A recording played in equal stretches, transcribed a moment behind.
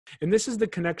And this is the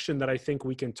connection that I think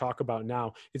we can talk about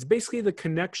now. It's basically the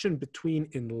connection between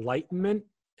enlightenment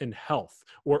and health,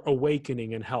 or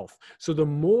awakening and health. So the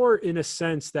more, in a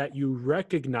sense, that you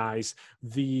recognize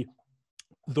the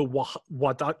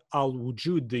wadat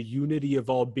al-wujud, the unity of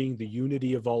all being, the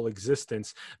unity of all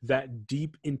existence, that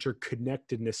deep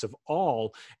interconnectedness of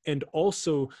all, and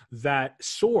also that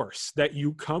source that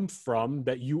you come from,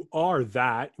 that you are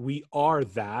that, we are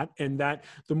that, and that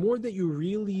the more that you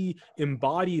really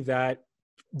embody that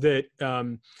the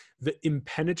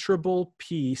impenetrable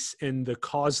peace and the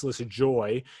causeless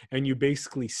joy, and you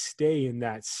basically stay in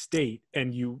that state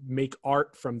and you make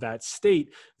art from that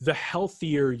state, the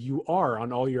healthier you are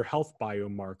on all your health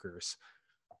biomarkers.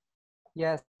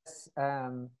 Yes.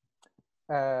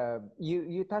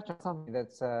 You touch on something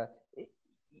that's,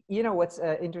 what's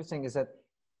interesting is that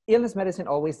illness medicine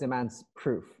always demands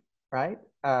proof, right?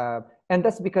 And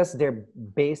that's because they're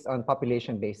based on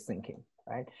population-based thinking,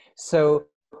 right? So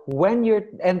when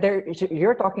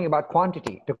you're talking about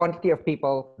quantity, the quantity of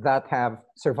people that have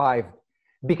survived,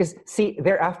 because see,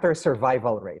 they're after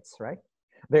survival rates, right?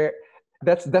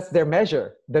 That's their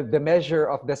measure. The measure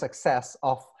of the success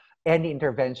of any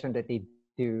intervention that they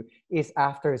do is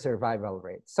after survival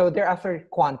rates. So they're after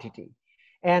quantity.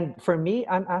 And for me,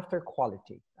 I'm after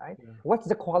quality, right? Yeah. What's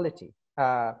the quality?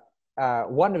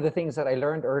 One of the things that I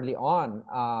learned early on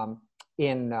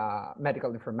in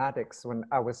medical informatics when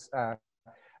I was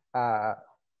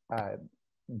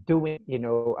doing,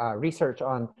 research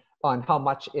on how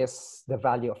much is the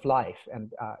value of life,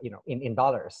 and in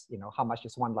dollars, how much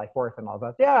is one life worth and all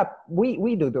that. Yeah,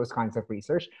 we do those kinds of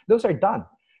research. Those are done,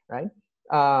 right?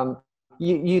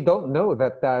 You don't know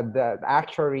that the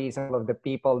actuaries and all of the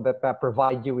people that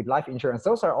provide you with life insurance,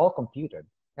 those are all computed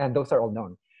and those are all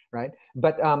known, right?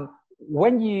 But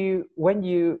when you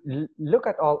look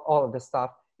at all of this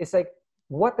stuff, it's like,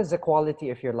 what is the quality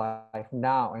of your life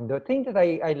now? And the thing that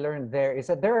I learned there is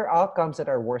that there are outcomes that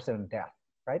are worse than death,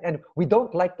 right? And we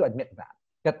don't like to admit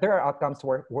that there are outcomes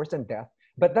worse than death,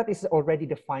 but that is already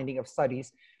the finding of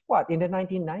studies, in the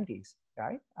 1990s,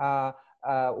 right?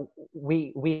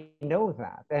 We know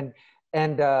that. And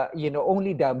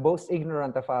only the most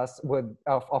ignorant of us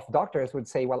of doctors would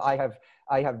say, well, I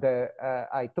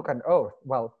took an oath.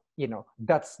 Well,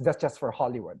 that's just for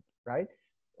Hollywood, right?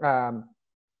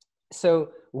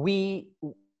 So we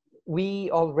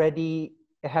already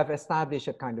have established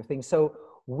that kind of thing. So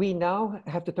we now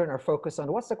have to turn our focus on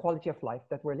what's the quality of life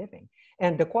that we're living.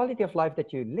 And the quality of life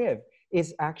that you live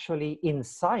is actually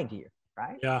inside you,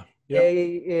 right? Yeah.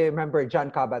 I remember John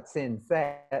Kabat-Zinn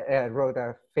wrote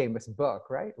a famous book,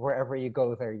 right? Wherever you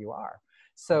go, there you are.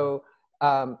 So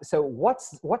so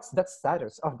what's that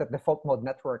status of the default mode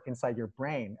network inside your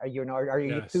brain? Are you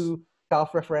Yes. too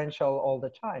self-referential all the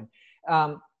time?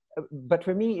 But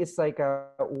for me, it's like,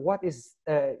 what is,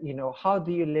 how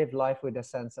do you live life with a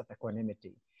sense of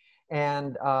equanimity?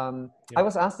 And I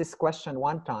was asked this question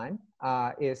one time,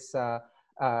 by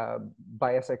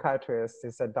a psychiatrist.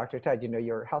 He said, Dr. Ted,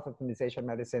 your health optimization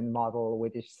medicine model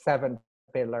with its 7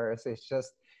 pillars is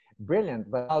just brilliant,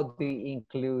 but how do you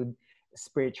include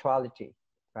spirituality,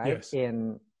 right? Yes.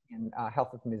 in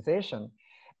health optimization?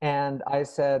 And I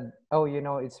said,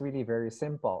 it's really very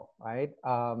simple, right?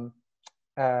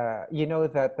 That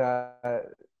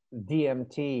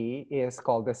DMT is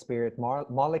called the spirit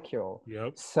molecule.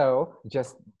 Yep. So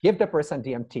just give the person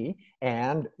DMT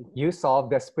and you solve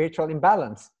the spiritual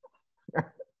imbalance.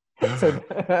 So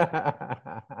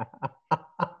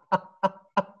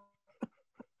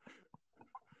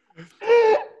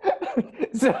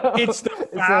it's the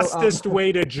fastest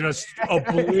way to just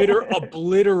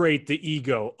obliterate the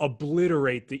ego,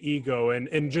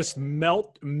 and just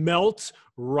melt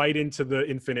right into the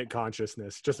infinite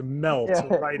consciousness, just melt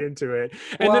right into it.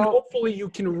 And then hopefully you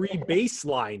can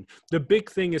re-baseline. The big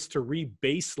thing is to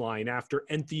re-baseline after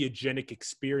entheogenic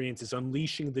experiences,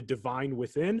 unleashing the divine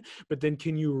within, but then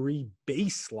can you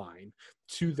re-baseline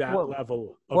to that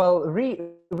level of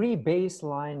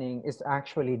re-baselining is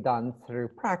actually done through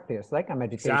practice, like a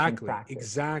meditation practice.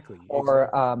 Exactly.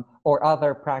 Or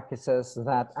other practices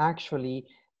that actually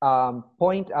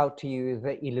point out to you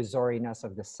the illusoriness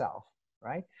of the self,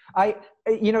 right?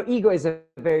 Ego is a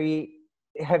very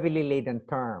heavily laden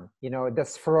term,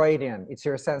 that's Freudian. It's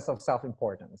your sense of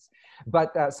self-importance.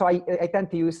 But so I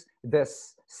tend to use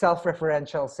this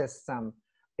self-referential system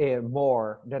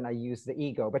more than I use the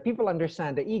ego. But people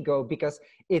understand the ego because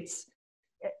it's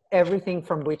everything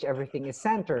from which everything is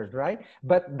centered, right?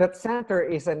 But that center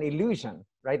is an illusion,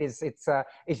 right? It's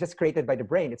just created by the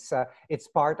brain. It's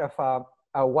part of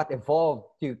what evolved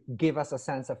to give us a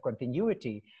sense of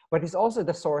continuity, but it's also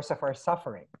the source of our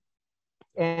suffering.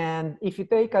 And if you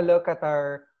take a look at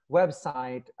our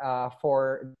website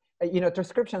for,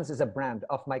 Transcriptions is a brand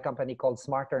of my company called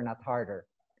Smarter Not Harder,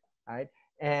 right?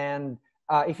 And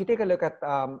if you take a look at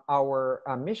our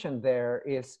mission, there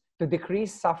is to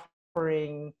decrease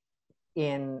suffering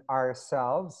in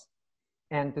ourselves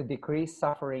and to decrease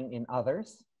suffering in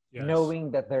others, Yes.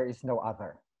 knowing that there is no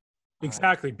other.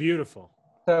 Exactly. Right. Beautiful.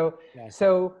 So, yes.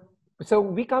 so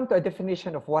we come to a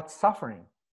definition of what's suffering.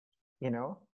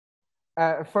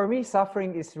 For me,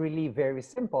 suffering is really very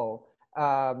simple.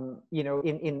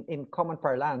 In common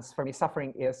parlance, for me,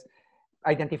 suffering is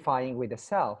identifying with the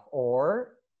self,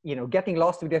 or getting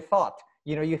lost with the thought.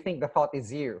 You think the thought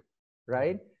is you,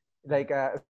 right? Like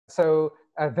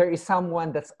there is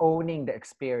someone that's owning the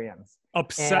experience,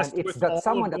 obsessed and it's with that all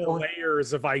someone of the that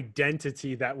layers of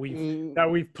identity that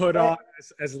we've put on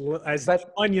as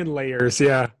onion layers,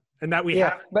 and that we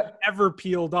haven't ever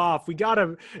peeled off. We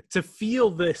gotta to feel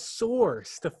the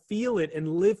source, to feel it and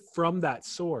live from that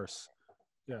source.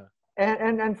 Yeah.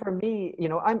 And for me,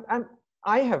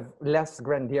 I have less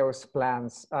grandiose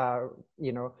plans. I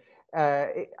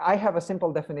have a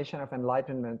simple definition of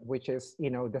enlightenment, which is,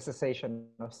 the cessation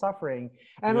of suffering.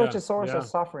 And what's the source of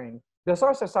suffering? The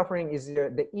source of suffering is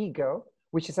the ego,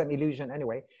 which is an illusion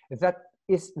anyway, that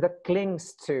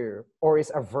clings to or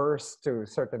is averse to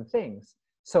certain things.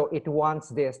 So it wants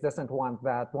this, doesn't want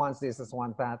that, wants this, doesn't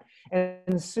want that.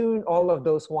 And soon all of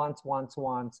those wants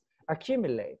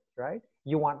accumulate, right?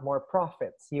 You want more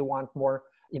profits, you want more,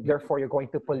 therefore you're going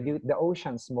to pollute the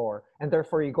oceans more, and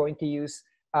therefore you're going to use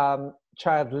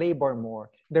child labor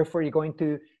more, therefore you're going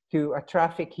to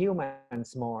traffic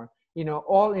humans more,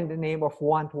 all in the name of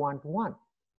want,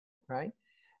 right?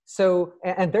 So,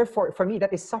 and therefore for me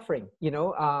that is suffering.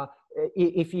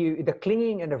 If the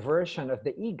clinging and aversion of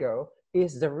the ego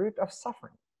is the root of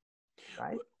suffering,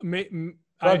 right?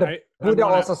 Buddha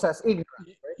also says ignorance,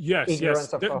 right? Yes, ignorance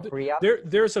yes. of reality.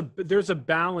 There's a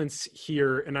balance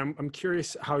here, and I'm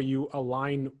curious how you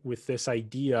align with this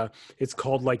idea. It's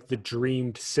called like the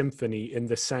dreamed symphony, in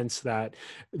the sense that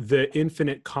the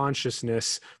infinite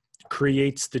consciousness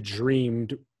creates the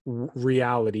dreamed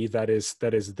reality that is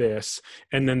this,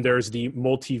 and then there's the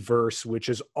multiverse, which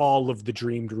is all of the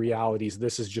dreamed realities.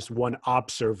 This is just one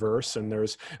observerse, and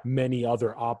there's many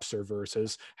other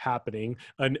observerses happening,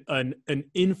 an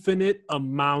infinite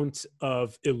amount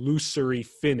of illusory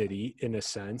finity, in a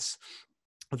sense,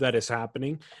 that is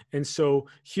happening. And so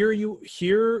here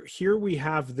we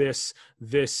have this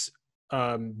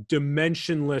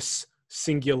dimensionless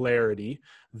singularity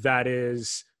that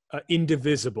is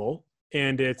indivisible,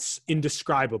 and it's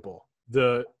indescribable.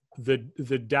 The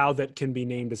Tao that can be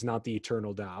named is not the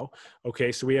eternal Tao.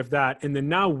 Okay, so we have that, and then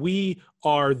now we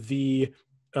are the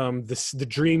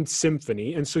dreamed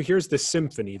symphony. And so here's the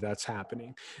symphony that's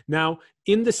happening now.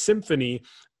 In the symphony,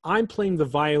 I'm playing the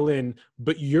violin,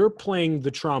 but you're playing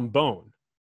the trombone,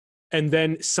 and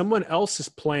then someone else is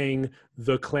playing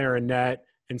the clarinet,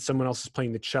 and someone else is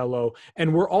playing the cello,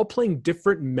 and we're all playing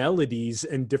different melodies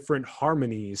and different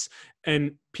harmonies.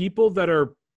 And people that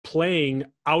are playing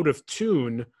out of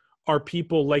tune are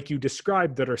people like you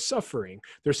described that are suffering.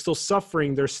 They're still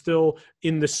suffering. They're still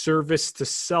in the service to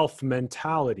self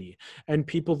mentality. And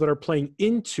people that are playing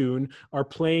in tune are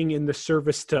playing in the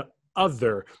service to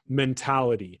other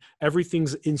mentality.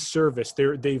 Everything's in service.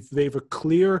 They've a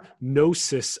clear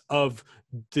gnosis of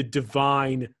the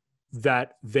divine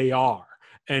that they are,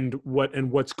 and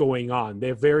what's going on. They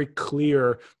have very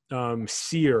clear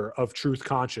seer of truth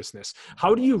consciousness.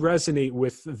 How do you resonate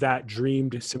with that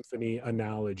dreamed symphony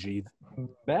analogy?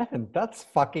 Man, that's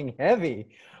fucking heavy.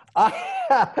 I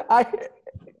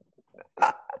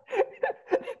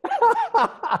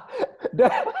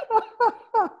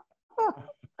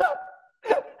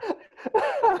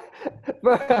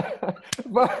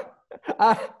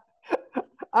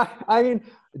I mean,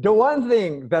 the one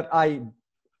thing that I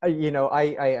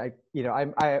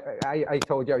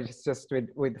told you I was just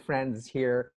with friends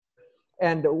here,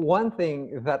 and one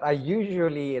thing that I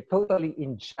usually totally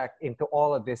inject into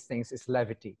all of these things is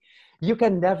levity. You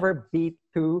can never be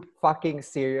too fucking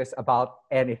serious about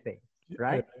anything,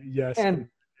 right? Yes. And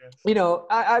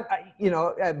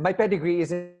my pedigree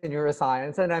is in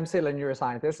neuroscience, and I'm still a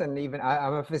neuroscientist, and even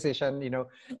I'm a physician.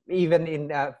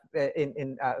 Even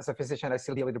as a physician, I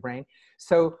still deal with the brain.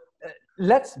 So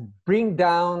let's bring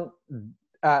down.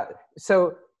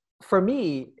 So for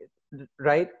me,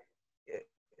 right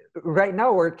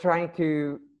now we're trying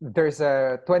to. There's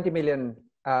a $20 million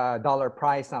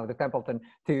prize now, the Templeton,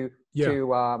 to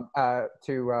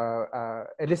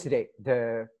elucidate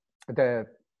the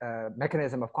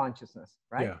mechanism of consciousness,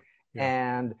 right? Yeah.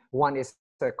 And one is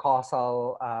the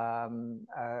causal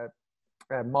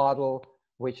model,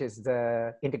 which is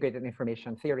the integrated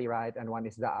information theory, right? And one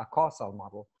is the Achacoso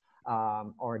model,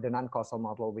 or the non-causal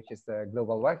model, which is the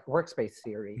global workspace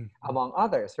theory, among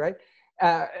others, right?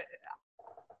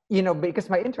 You know, because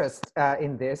my interest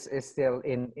in this is still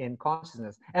in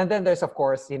consciousness. And then there's, of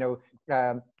course, you know,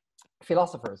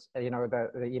 philosophers, you know,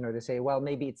 they say, well,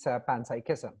 maybe it's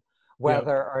panpsychism.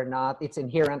 Whether or not it's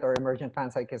inherent or emergent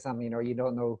panpsychism, you know, you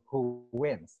don't know who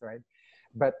wins, right?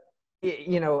 But,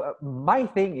 you know, my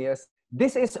thing is,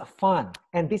 this is fun.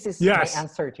 And this is my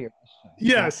answer to your question.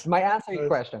 Yes. My answer to your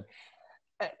question.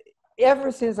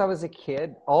 Ever since I was a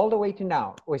kid, all the way to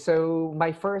now. So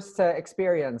my first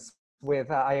experience with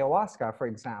ayahuasca, for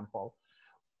example,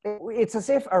 it's as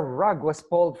if a rug was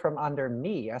pulled from under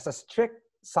me as a strict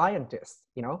scientist,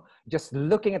 you know, just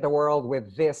looking at the world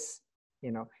with this,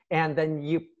 you know, and then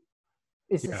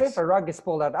it's as if a rug is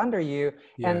pulled out under you,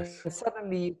 and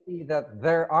suddenly you see that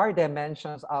there are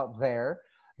dimensions out there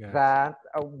that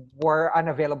were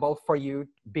unavailable for you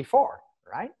before,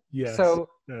 right? So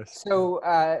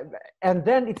and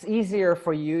then it's easier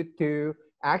for you to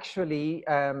actually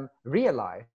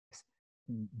realize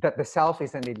that the self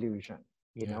is an illusion,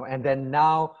 you know, and then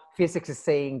now physics is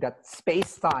saying that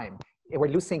space-time, we're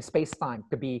losing space-time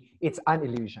to be, it's an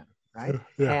illusion, right?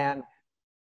 And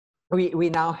we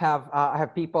now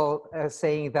have people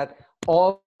saying that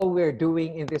all we're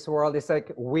doing in this world is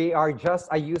like, we are just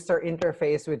a user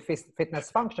interface with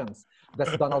fitness functions.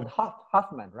 That's Donald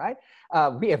Hoffman, right?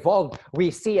 We evolved,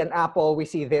 we see an apple, we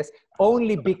see this,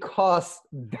 only because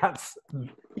that's,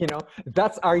 you know,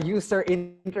 that's our user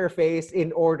interface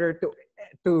in order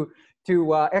to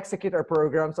execute our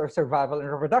programs or survival and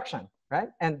reproduction, right?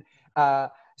 And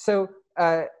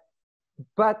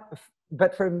but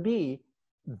for me,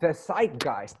 the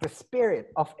zeitgeist, the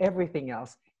spirit of everything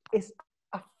else is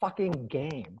a fucking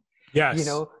game. You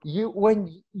know,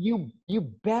 when you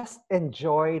best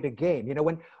enjoy the game, you know,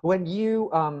 when you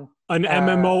an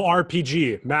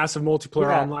MMORPG, massive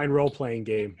multiplayer online role-playing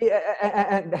game.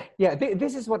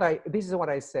 This is what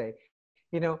I say.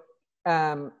 You know,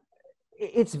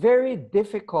 it's very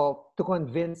difficult to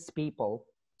convince people,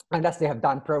 unless they have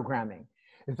done programming,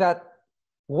 that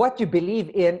what you believe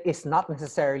in is not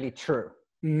necessarily true.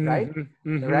 Right?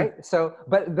 Right? So,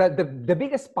 but the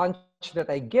biggest punch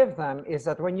that I give them is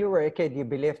that when you were a kid, you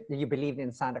believed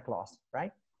in Santa Claus,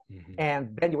 right?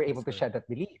 And then you were able to shed that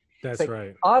belief. That's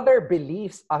right. Other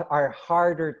beliefs are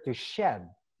harder to shed,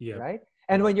 right?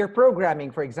 And when you're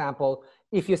programming, for example,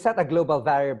 if you set a global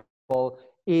variable,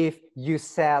 if you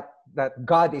set that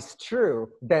God is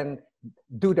true, then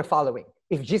do the following.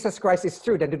 If Jesus Christ is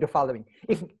true, then do the following.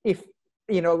 If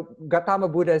you know, Gautama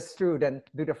Buddha is true, then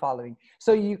do the following.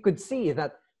 So you could see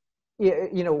that,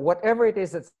 you know, whatever it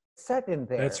is that's set in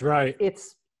there. That's right.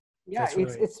 It's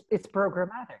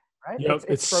programmatic, right? Yep,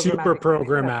 it's super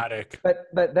programmatic.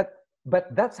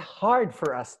 But that's hard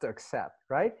for us to accept,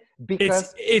 right?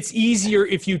 Because it's easier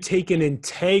if you take an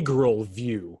integral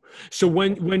view. So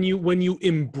when you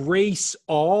embrace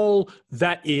all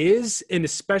that is, and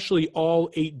especially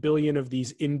all 8 billion of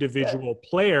these individual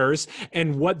players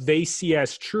and what they see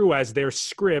as true as their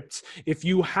scripts, if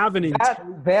you have an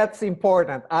that's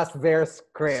important, as their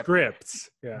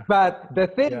scripts. Yeah. But the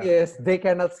thing is, they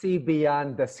cannot see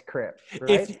beyond the script,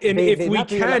 right? If we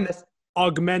can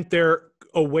augment their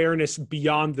awareness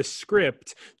beyond the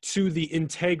script to the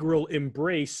integral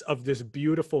embrace of this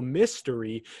beautiful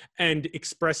mystery and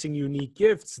expressing unique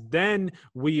gifts, then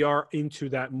we are into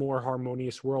that more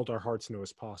harmonious world our hearts know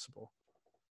is possible.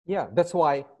 Yeah, that's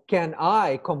why, can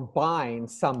I combine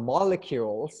some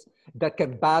molecules that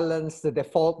can balance the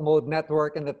default mode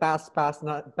network and the task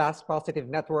positive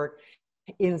network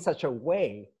in such a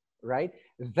way, right,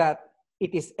 that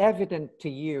it is evident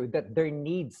to you that there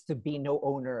needs to be no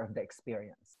owner of the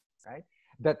experience, right?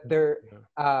 That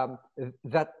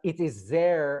that it is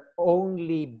there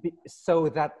only so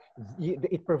that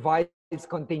it provides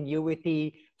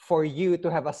continuity for you to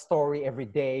have a story every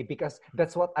day, because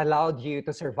that's what allowed you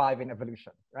to survive in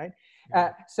evolution, right?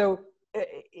 So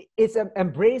it's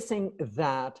embracing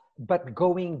that, but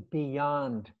going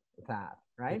beyond that,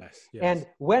 right? And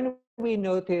when we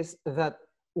notice that,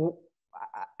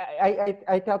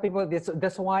 I tell people this,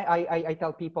 that's why I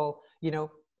tell people, you know,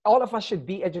 all of us should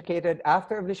be educated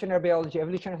after evolutionary biology,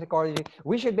 evolutionary psychology.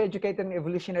 We should be educated in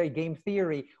evolutionary game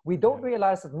theory. We don't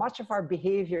realize that much of our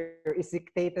behavior is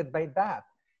dictated by that,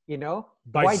 you know?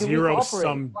 By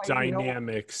zero-sum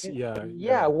dynamics.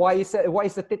 Why is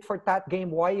the tit for tat game?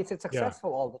 Why is it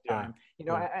successful all the time? You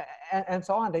know, and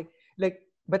so on.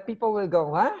 But people will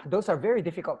go, huh? Those are very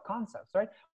difficult concepts, right?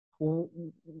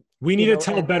 We need to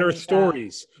tell better and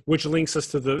stories, which links us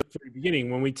to the very beginning.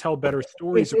 When we tell better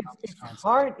stories about this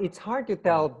concept. it's hard to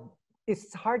tell.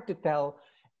 It's hard to tell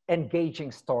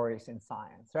engaging stories in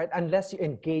science, right? Unless you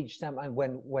engage them, and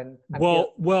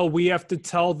Well, we have to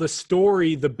tell the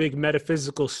story, the big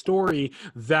metaphysical story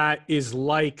that is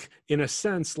like, in a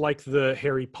sense, like the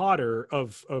Harry Potter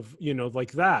of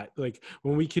like that. Like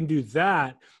when we can do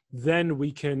that, then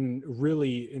we can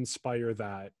really inspire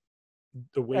that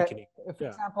awakening. for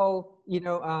example,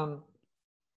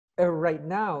 right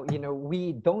now,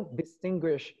 we don't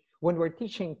distinguish when we're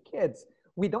teaching kids.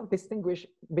 We don't distinguish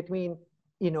between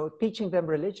teaching them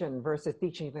religion versus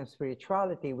teaching them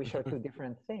spirituality, which are two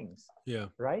different things. Yeah.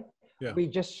 Right. Yeah. We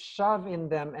just shove in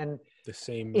them and the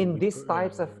same in these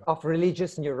types of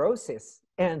religious neurosis,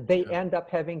 and they end up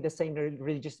having the same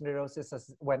religious neurosis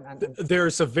as when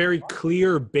there's a very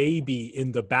clear baby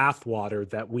in the bathwater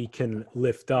that we can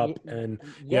lift up and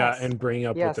and bring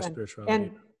up with the spirituality.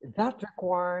 And that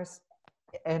requires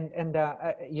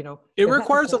it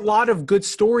requires a lot of good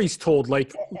stories told,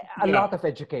 like a lot of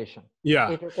education.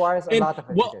 It requires a lot of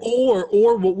education.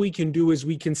 Or what we can do is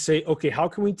we can say, okay, how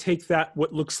can we take that,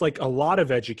 what looks like a lot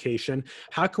of education,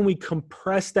 how can we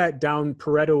compress that down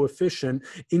Pareto efficient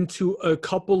into a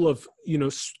couple of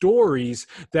stories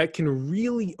that can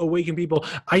really awaken people?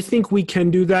 I think we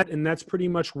can do that, and that's pretty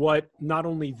much what not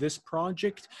only this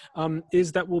project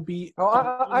is that will be.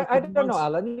 I don't know,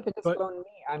 Alan. You can just clone me.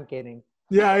 I'm kidding.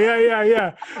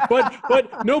 Yeah.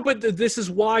 But this is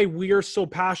why we are so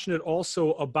passionate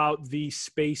also about the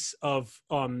space of,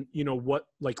 what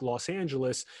like Los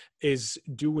Angeles is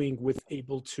doing with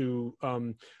able to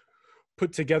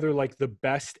put together like the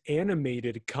best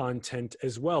animated content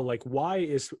as well. Like why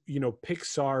is,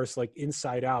 Pixar's like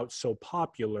Inside Out so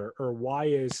popular, or why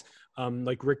is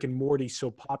like Rick and Morty so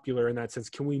popular in that sense?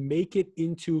 Can we make it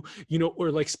into,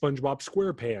 or like SpongeBob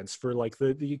SquarePants for like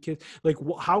the kids? Like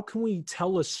how can we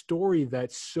tell a story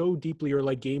that's so deeply, or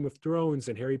like Game of Thrones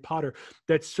and Harry Potter,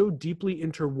 that's so deeply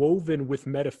interwoven with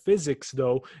metaphysics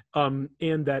though,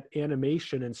 and that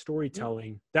animation and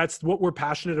storytelling? That's what we're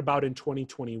passionate about in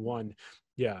 2021.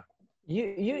 Yeah.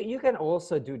 You can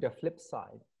also do the flip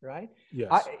side, right? Yes.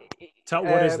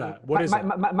 What is that? What is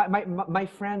that? My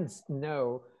friends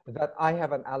know that I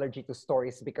have an allergy to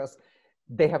stories because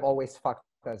they have always fucked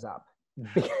us up.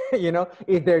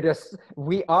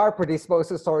 We are predisposed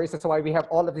to stories. That's why we have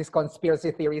all of these conspiracy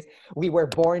theories. We were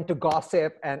born to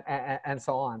gossip and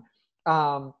so on.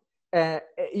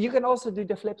 You can also do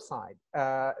the flip side.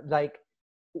 Like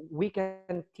we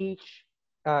can teach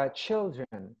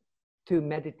children to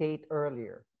meditate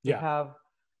earlier, to have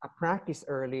a practice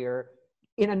earlier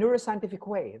in a neuroscientific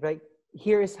way, right?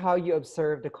 Here is how you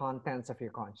observe the contents of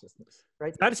your consciousness,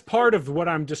 right? That's part of what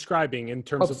I'm describing in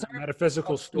terms of the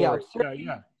metaphysical story.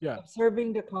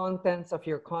 Observing the contents of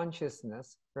your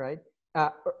consciousness, right?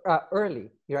 Early,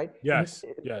 right? Yes.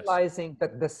 Realizing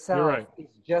that the self is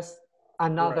just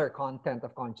another content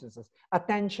of consciousness.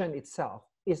 Attention itself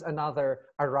is another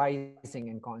arising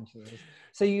in consciousness.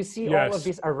 So you see all of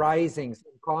these arisings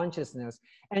in consciousness,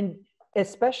 and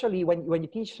especially when you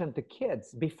teach them to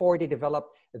kids before they develop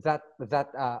that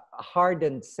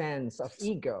hardened sense of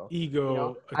ego.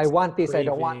 I want this, I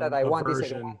don't want that, I want this, I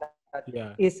don't want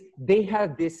that. Is they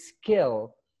have this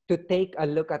skill to take a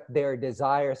look at their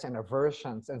desires and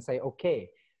aversions and say, okay,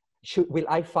 will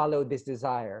I follow this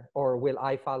desire, or will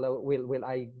I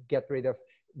get rid of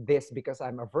this because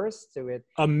I'm averse to it?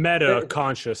 A meta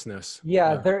consciousness.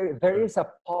 There is a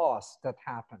pause that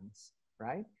happens,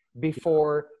 right?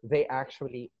 Before they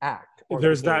actually act.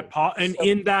 There's that pause, and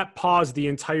in that pause, the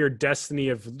entire destiny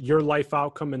of your life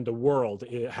outcome in the world,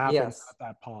 it happens at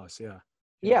that pause.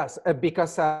 Yes,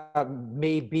 because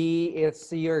maybe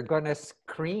you're gonna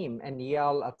scream and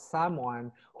yell at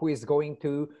someone who is going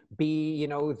to be,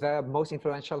 the most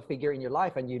influential figure in your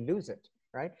life, and you lose it,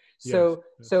 right? So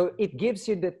it gives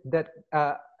you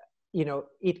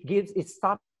it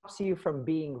stops you from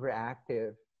being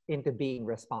reactive into being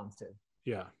responsive.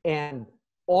 And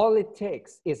all it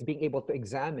takes is being able to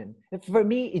examine. And for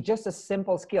me, it's just a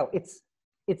simple skill. It's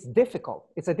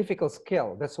difficult. It's a difficult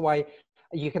skill. That's why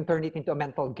you can turn it into a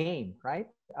mental game, right?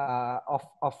 Of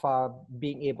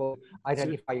being able to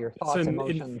identify your thoughts,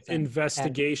 emotions.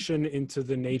 Investigation into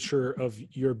the nature of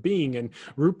your being. And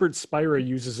Rupert Spira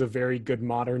uses a very good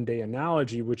modern day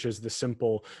analogy, which is the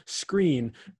simple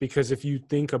screen. Because if you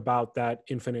think about that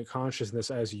infinite consciousness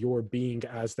as your being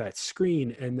as that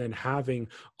screen, and then having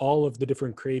all of the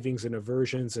different cravings and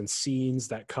aversions and scenes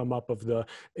that come up of the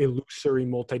illusory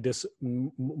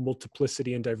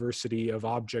multiplicity and diversity of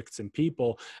objects and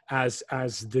people as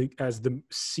the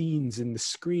scenes in the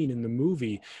screen in the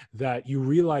movie that you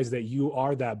realize that you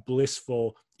are that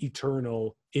blissful,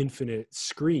 eternal, infinite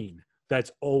screen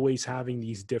that's always having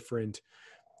these different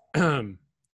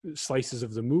slices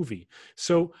of the movie.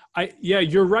 So yeah,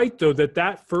 you're right though,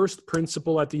 that first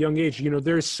principle at the young age,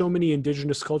 there's so many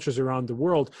indigenous cultures around the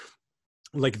world,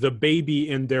 like the baby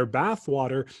in their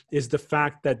bathwater is the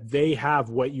fact that they have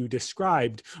what you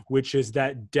described, which is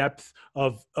that depth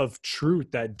of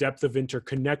truth, that depth of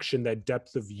interconnection, that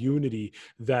depth of unity,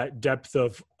 that depth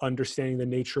of understanding the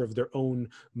nature of their own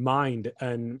mind.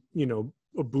 And,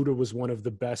 Buddha was one of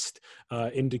the best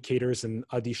indicators, and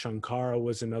Adi Shankara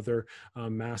was another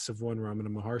massive one, Ramana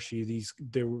Maharshi.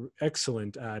 They were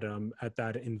excellent at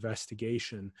that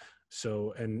investigation.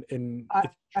 So, and it's I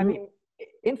true. mean,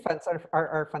 infants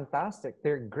are fantastic.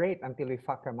 They're great until we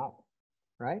fuck them up,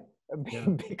 right? Yeah.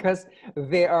 Because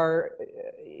they are,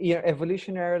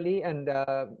 evolutionarily and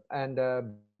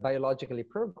biologically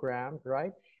programmed,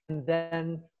 right? And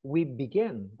then we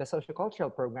begin the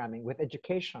sociocultural programming with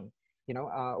education,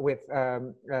 with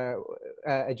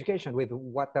education, with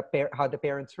how the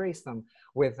parents raise them,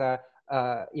 with the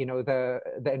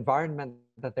environment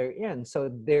that they're in. So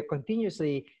they're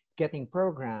continuously getting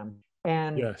programmed.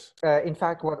 And Yes. in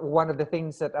fact, one of the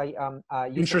things that I used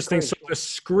to Interesting. encourage, So the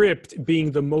script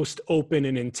being the most open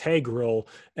and integral,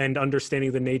 and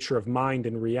understanding the nature of mind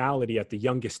and reality at the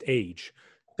youngest age.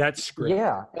 That script.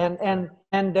 yeah, and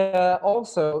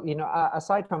also,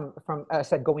 aside from I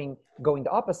said going the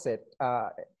opposite,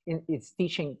 it's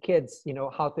teaching kids,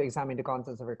 how to examine the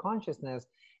contents of their consciousness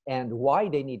and why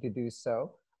they need to do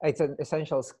so. It's an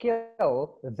essential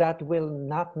skill that will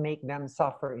not make them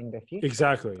suffer in the future.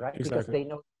 Exactly. Right? Exactly. Because they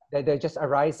know that they're just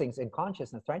arisings in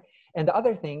consciousness, right? And the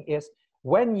other thing is,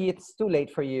 when it's too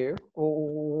late for you,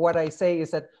 what I say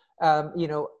is that,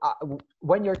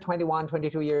 when you're 21,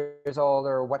 22 years old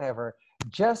or whatever,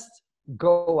 just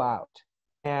go out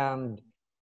and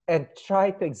try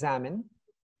to examine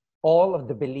all of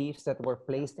the beliefs that were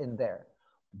placed in there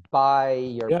by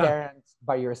your parents,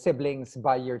 by your siblings,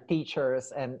 by your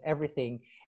teachers and everything,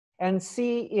 and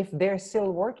see if they're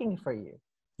still working for you.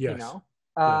 Yes.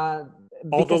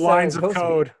 All the lines of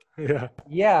code.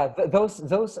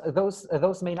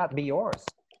 Those may not be yours,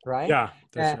 right? Yeah,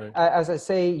 that's right. As I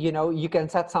say, you can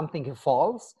set something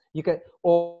false. You can,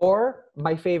 or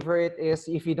my favorite is,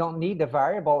 if you don't need the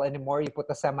variable anymore, you put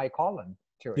a semicolon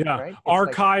to it, right?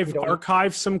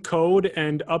 Archive some code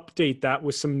and update that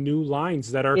with some new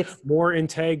lines that are more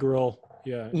integral.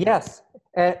 Yes,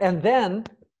 and then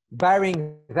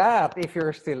barring that, if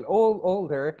you're still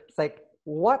older, it's like,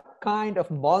 what kind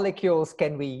of molecules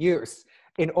can we use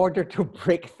in order to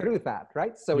break through that,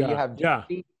 right? So you have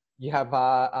GP, you have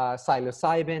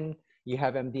psilocybin, you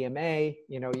have MDMA,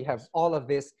 you have all of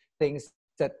these things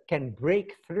that can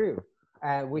break through,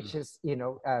 which is,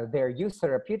 they're used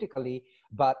therapeutically,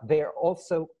 but they're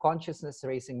also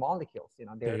consciousness-raising molecules.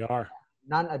 They are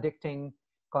non-addicting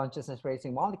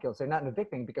consciousness-raising molecules. They're not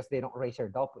addicting because they don't raise your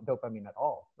dopamine at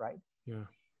all, right? Yeah.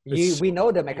 We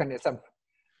know the mechanism.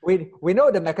 We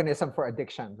know the mechanism for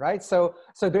addiction, right? So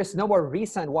there's no more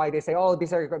reason why they say, oh,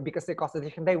 these are because they cause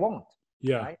addiction. They won't.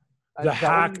 Yeah.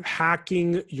 Right?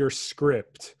 Hacking your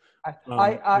script.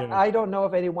 I don't know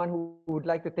of anyone who would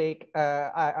like to take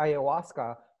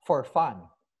ayahuasca for fun,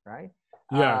 right?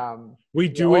 Yeah. We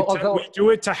do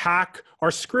it to hack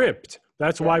our script.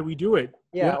 That's why we do it.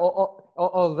 Yeah.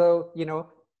 Although,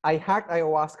 I hacked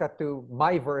ayahuasca to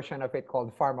my version of it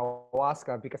called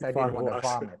pharmahuasca because I didn't want to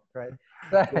vomit, right?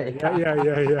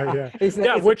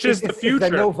 Yeah, which is the future.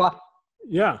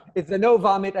 It's the no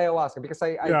vomit ayahuasca because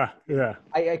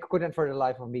I couldn't for the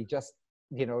life of me just,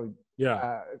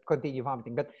 continue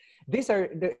vomiting. But these are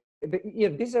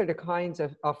these are the kinds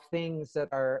of things that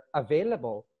are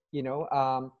available,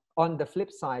 on the flip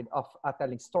side of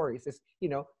telling stories is,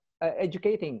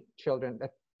 educating children,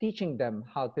 teaching them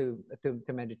how to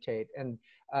meditate, and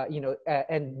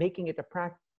and making it a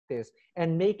practice,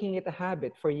 and making it a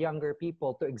habit for younger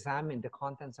people to examine the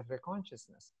contents of their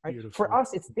consciousness. Right? For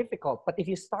us, it's difficult, but if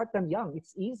you start them young,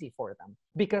 it's easy for them,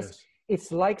 because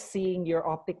it's like seeing your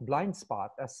optic blind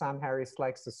spot, as Sam Harris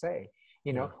likes to say.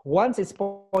 Once it's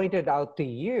pointed out to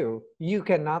you, you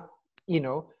cannot,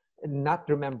 not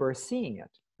remember seeing it.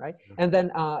 Right? And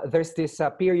then there's this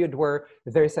period where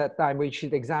there's a time where you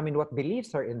should examine what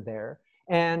beliefs are in there.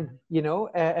 And,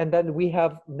 and then we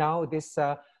have now this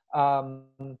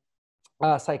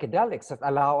psychedelics that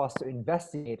allow us to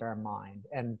investigate our mind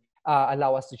and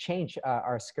allow us to change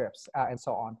our scripts and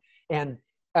so on. And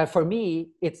for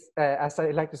me, it's, as I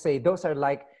like to say, those are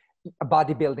like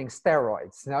bodybuilding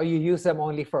steroids. Now you use them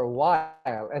only for a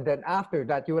while, and then after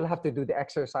that you will have to do the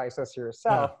exercises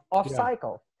yourself off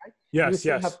cycle, right? You Yes,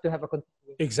 still yes. have to have a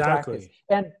continuous practice.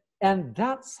 Exactly. And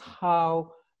that's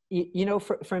how, you know,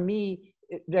 for me,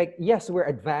 like, yes, we're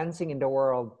advancing in the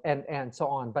world and so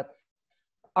on, but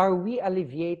are we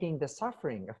alleviating the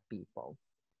suffering of people?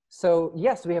 So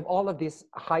yes, we have all of this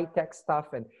high-tech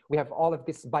stuff, and we have all of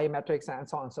this biometrics and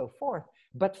so on and so forth,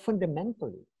 but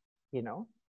fundamentally, you know,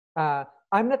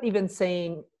 I'm not even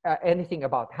saying anything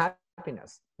about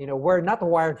happiness. You know, we're not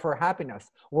wired for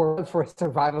happiness. We're wired for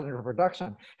survival and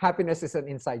reproduction. Happiness is an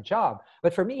inside job.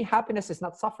 But for me, happiness is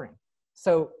not suffering.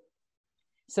 So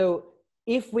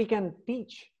if we can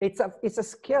teach, it's a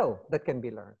skill that can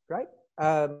be learned, right?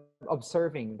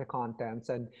 Observing the contents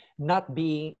and not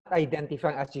being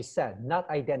identifying, as you said, not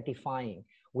identifying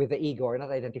with the ego, or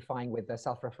not identifying with the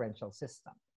self-referential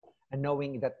system, and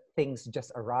knowing that things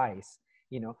just arise.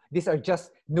 You know, these are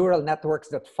just neural networks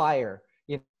that fire.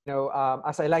 You know,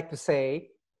 as I like to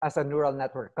say, as a neural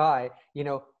network guy, you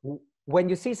know, when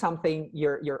you see something,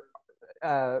 your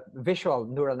visual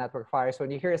neural network fires.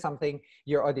 When you hear something,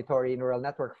 your auditory neural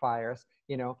network fires.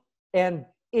 You know, and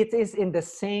it is in the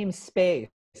same space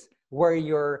where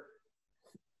your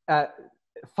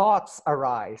thoughts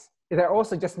arise. They're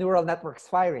also just neural networks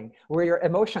firing. Where your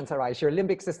emotions arise, your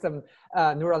limbic system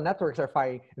neural networks are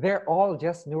firing. They're all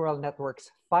just neural networks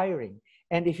firing.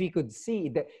 And if you could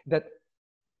see that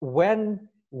when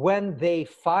they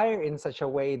fire in such a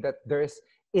way that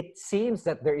it seems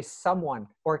that there is someone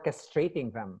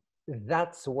orchestrating them,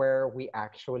 that's where we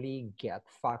actually get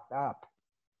fucked up,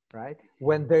 right?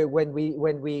 When we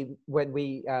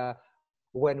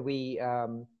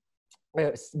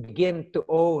begin to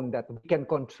own that we can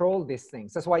control these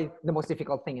things. That's why the most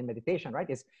difficult thing in meditation, right,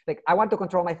 is like, I want to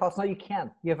control my thoughts. No, you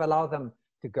can't. You have allowed them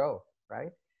to go,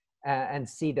 right? And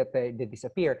see that they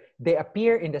disappear. They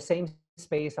appear in the same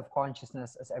space of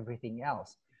consciousness as everything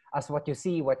else, as what you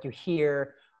see, what you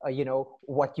hear, you know,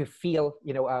 what you feel,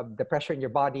 you know, the pressure in your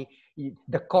body,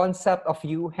 the concept of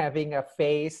you having a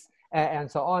face, and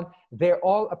so on. They're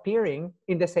all appearing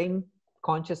in the same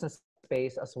consciousness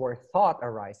space as where thought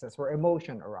arises, where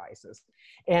emotion arises.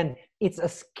 And it's a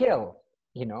skill,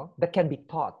 you know, that can be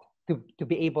taught to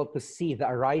be able to see the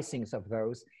arisings of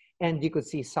those, and you could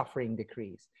see suffering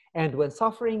decrease. And when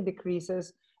suffering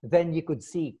decreases, then you could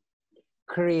see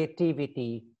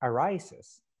creativity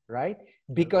arises, right?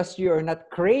 Because you're not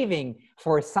craving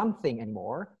for something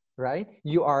anymore, right?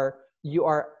 You are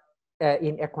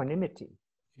in equanimity.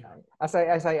 Right?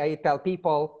 As I tell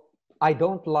people, I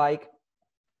don't like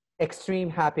extreme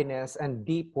happiness and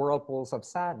deep whirlpools of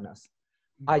sadness.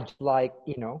 I just like,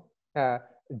 you know,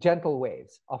 gentle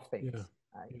waves of things.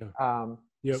 Right?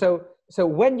 So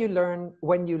when you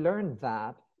learn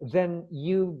that, then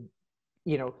you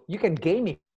can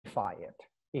gamify it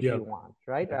if you want,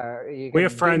 right? We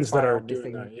have friends that are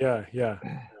doing that.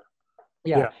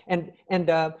 Yeah.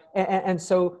 And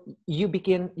so you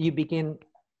begin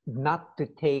not to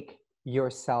take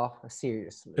yourself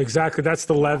seriously. Exactly. That's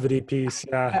the levity piece.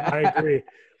 Yeah, I agree.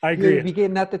 I agree. You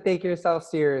begin not to take yourself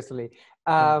seriously.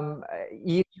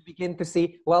 You begin to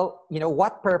see, well, you know,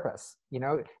 what purpose? You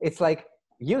know, it's like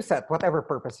you set whatever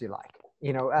purpose you like,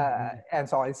 you know, and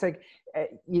so on. It's like,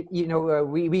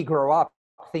 we grow up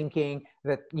thinking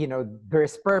that, you know,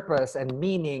 there's purpose and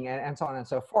meaning and so on and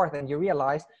so forth. And you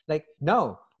realize, like,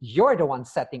 no, you're the one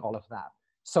setting all of that.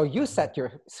 So you set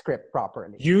your script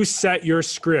properly. You set your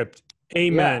script.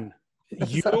 Amen. Yeah.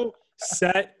 You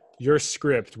set your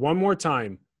script. One more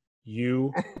time.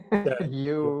 You set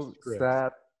your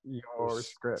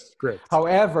script.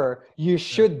 However, you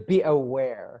should be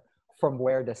aware from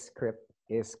where the script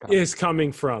is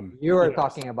coming from. You're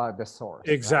talking about the source.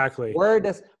 Exactly.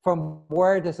 Right? From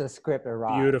where does the script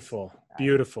arise? Beautiful. Right?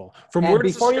 Beautiful. From where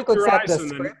does before the script you could set the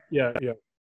script.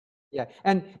 Yeah.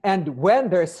 And when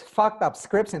there's fucked up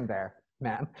scripts in there,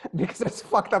 man, because there's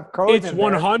fucked up code. It's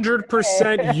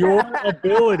 100% your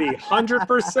ability.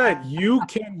 100%. You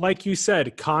can, like you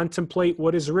said, contemplate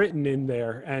what is written in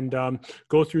there and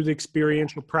go through the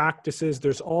experiential practices.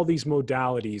 There's all these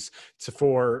modalities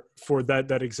for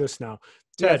that exist now.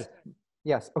 Ted.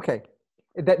 Yes. Okay.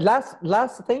 That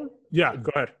last thing. Yeah.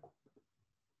 Go ahead.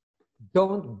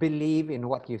 Don't believe in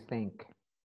what you think.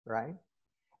 Right.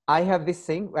 I have this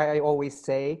thing I always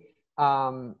say.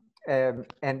 And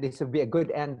this would be a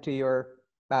good end to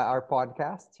our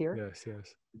podcast here. Yes.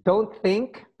 Don't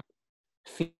think,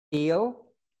 feel.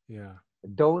 Yeah.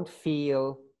 Don't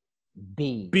feel,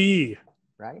 be. Be.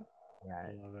 Right? Yeah.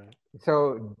 I love it.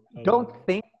 So don't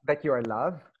think that you are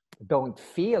love. Don't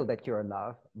feel that you're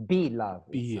love. Be love.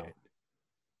 Be it.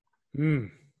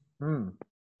 Mm.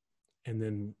 And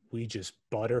then we just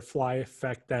butterfly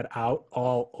effect that out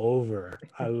all over.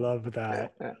 I love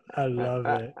that. I love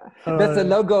it. That's the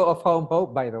logo of Home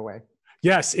Hope, by the way.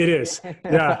 Yes, it is.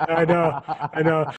 Yeah, I know. I know.